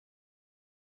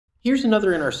Here's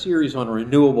another in our series on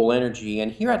renewable energy,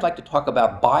 and here I'd like to talk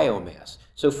about biomass.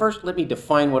 So first, let me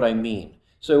define what I mean.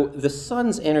 So the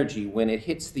sun's energy, when it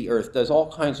hits the earth, does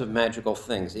all kinds of magical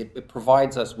things. It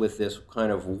provides us with this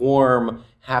kind of warm,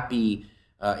 happy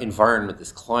environment,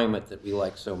 this climate that we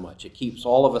like so much. It keeps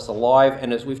all of us alive,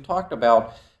 and as we've talked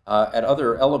about at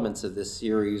other elements of this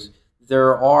series,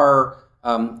 there are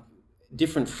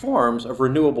different forms of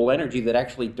renewable energy that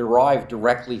actually derive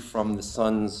directly from the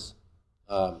sun's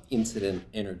incident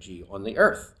energy on the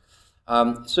Earth.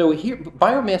 So here,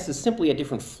 biomass is simply a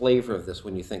different flavor of this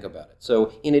when you think about it.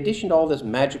 So in addition to all this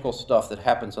magical stuff that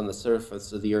happens on the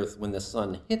surface of the Earth when the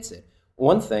sun hits it,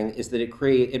 one thing is that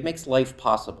it makes life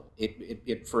possible.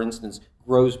 It, for instance,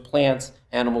 grows plants,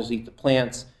 animals eat the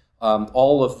plants,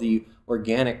 all of the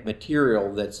organic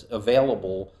material that's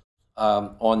available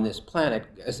on this planet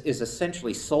is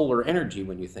essentially solar energy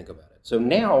when you think about it. So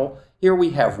now, here we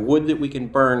have wood that we can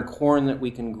burn, corn that we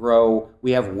can grow,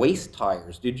 we have waste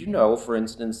tires. Did you know, for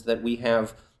instance, that we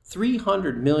have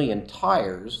 300 million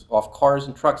tires off cars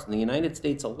and trucks in the United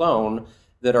States alone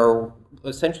that are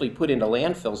essentially put into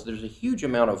landfills? There's a huge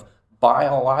amount of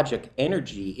biologic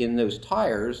energy in those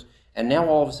tires, and now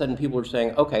all of a sudden people are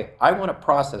saying, okay, I want a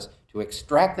process to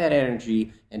extract that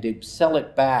energy and to sell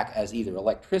it back as either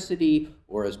electricity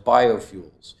or as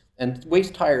biofuels. And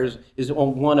waste tires is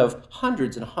one of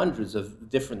hundreds and hundreds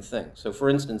of different things. So for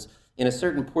instance, in a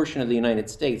certain portion of the United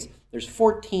States, there's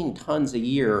 14 tons a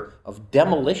year of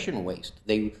demolition waste.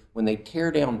 When they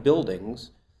tear down buildings,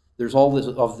 there's all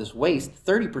this waste.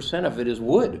 30% of it is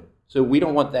wood. So we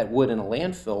don't want that wood in a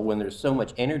landfill when there's so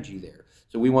much energy there.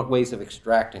 So we want ways of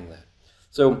extracting that.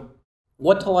 So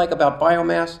what to like about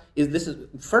biomass is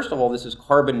first of all, this is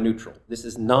carbon neutral. This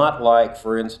is not like,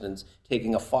 for instance,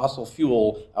 taking a fossil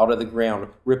fuel out of the ground,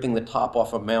 ripping the top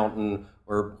off a mountain,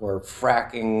 or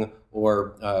fracking,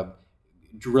 or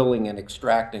drilling and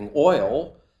extracting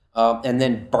oil, and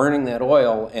then burning that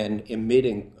oil and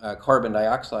emitting carbon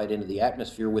dioxide into the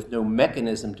atmosphere with no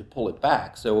mechanism to pull it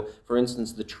back. So, for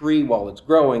instance, the tree, while it's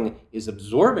growing, is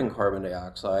absorbing carbon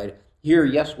dioxide. Here,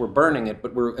 yes, we're burning it,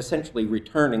 but we're essentially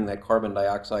returning that carbon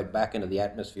dioxide back into the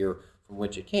atmosphere from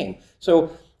which it came.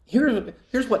 So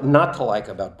here's what not to like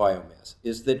about biomass,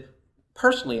 is that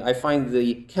personally, I find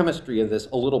the chemistry of this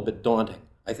a little bit daunting.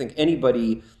 I think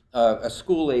anybody, a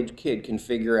school-age kid, can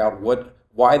figure out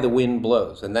why the wind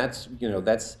blows, and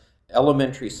that's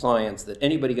elementary science that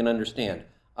anybody can understand.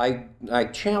 I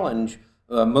challenge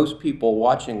most people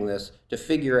watching this to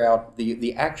figure out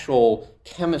the actual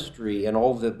chemistry and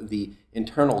all the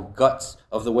internal guts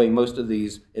of the way most of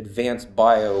these advanced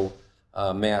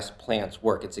biomass plants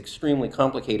work. It's extremely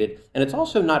complicated, and it's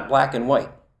also not black and white.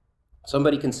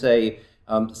 Somebody can say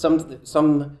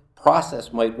some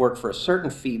process might work for a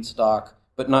certain feedstock,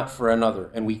 but not for another,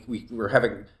 and we're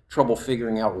having trouble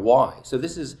figuring out why. So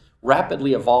this is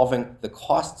rapidly evolving. The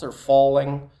costs are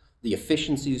falling. The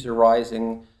efficiencies are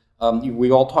rising. We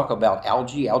all talk about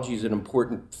algae. Algae is an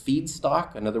important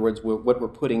feedstock. In other words, what we're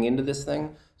putting into this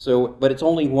thing. So, but it's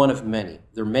only one of many.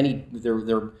 There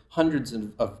are hundreds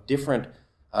of different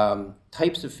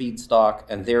types of feedstock,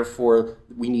 and therefore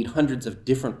we need hundreds of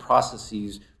different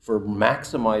processes for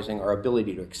maximizing our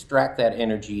ability to extract that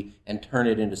energy and turn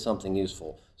it into something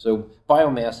useful. So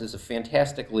biomass is a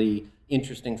fantastically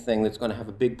interesting thing that's going to have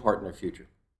a big part in our future.